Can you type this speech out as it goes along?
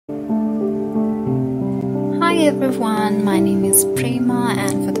Hi everyone, my name is Prema,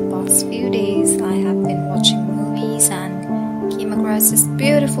 and for the past few days I have been watching movies and came across this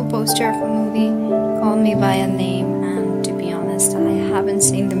beautiful poster of a movie, Call Me By Your Name, and to be honest I haven't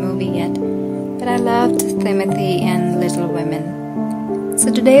seen the movie yet, but I loved Timothy and Little Women. So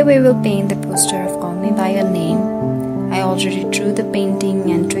today we will paint the poster of Call Me By Your Name. I already drew the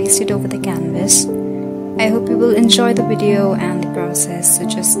painting and traced it over the canvas. I hope you will enjoy the video and the process, so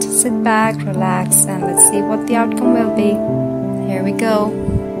just sit back, relax, and let's see what the outcome will be. Here we go.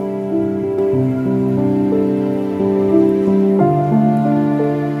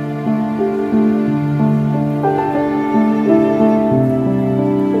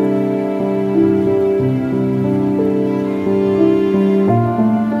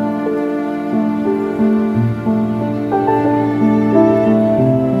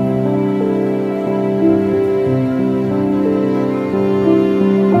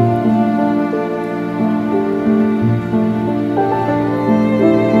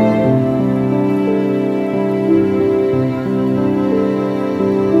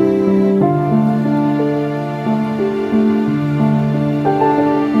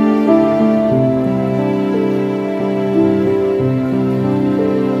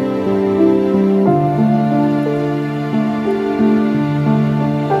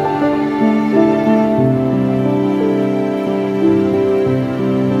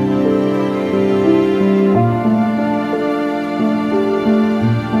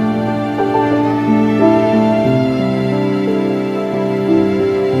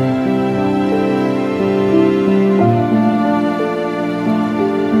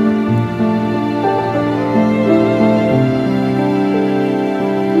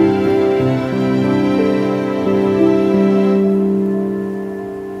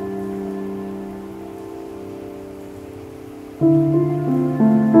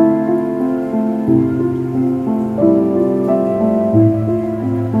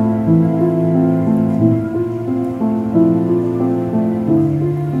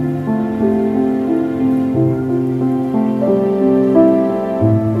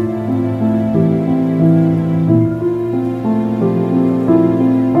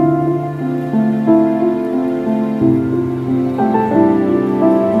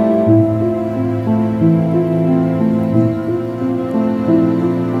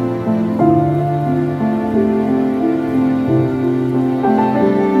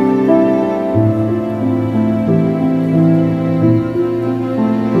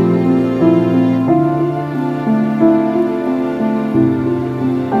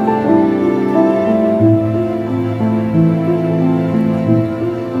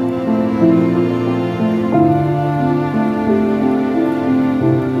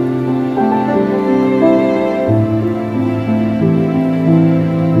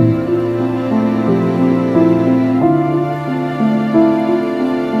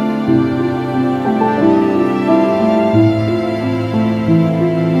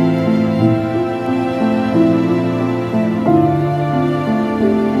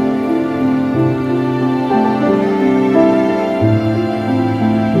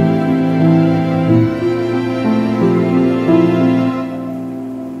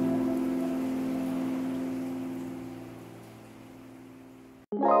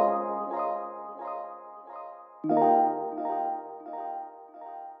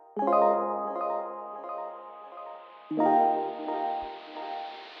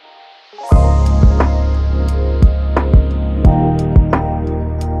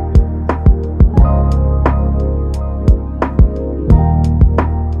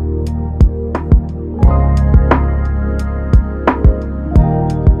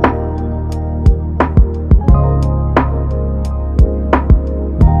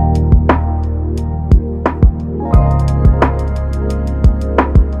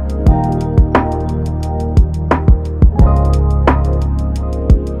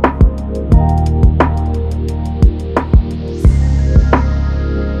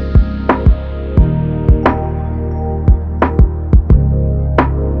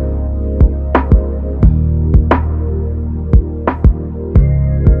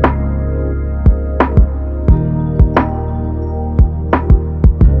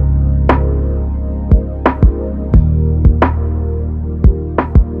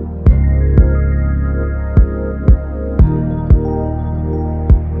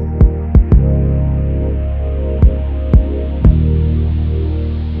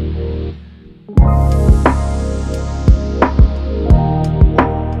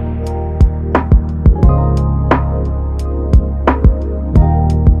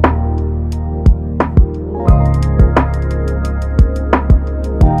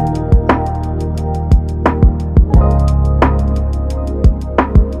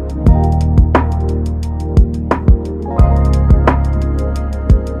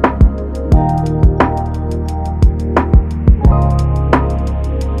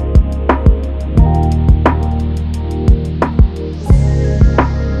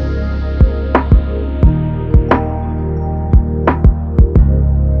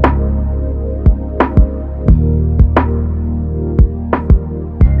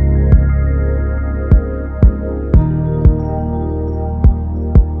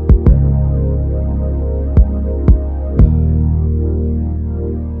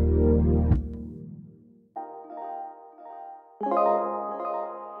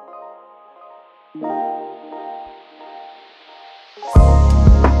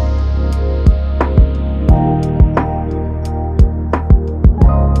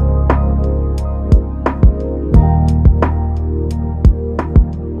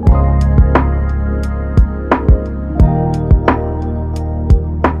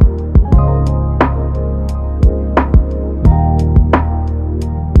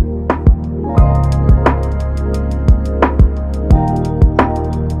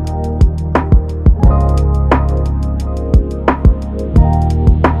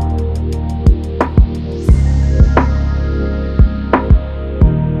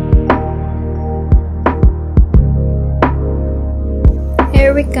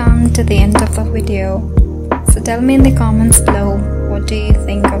 of the video. So tell me in the comments below, what do you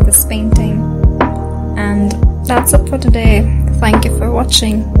think of this painting? And that's it for today. Thank you for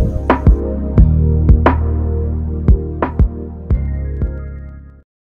watching.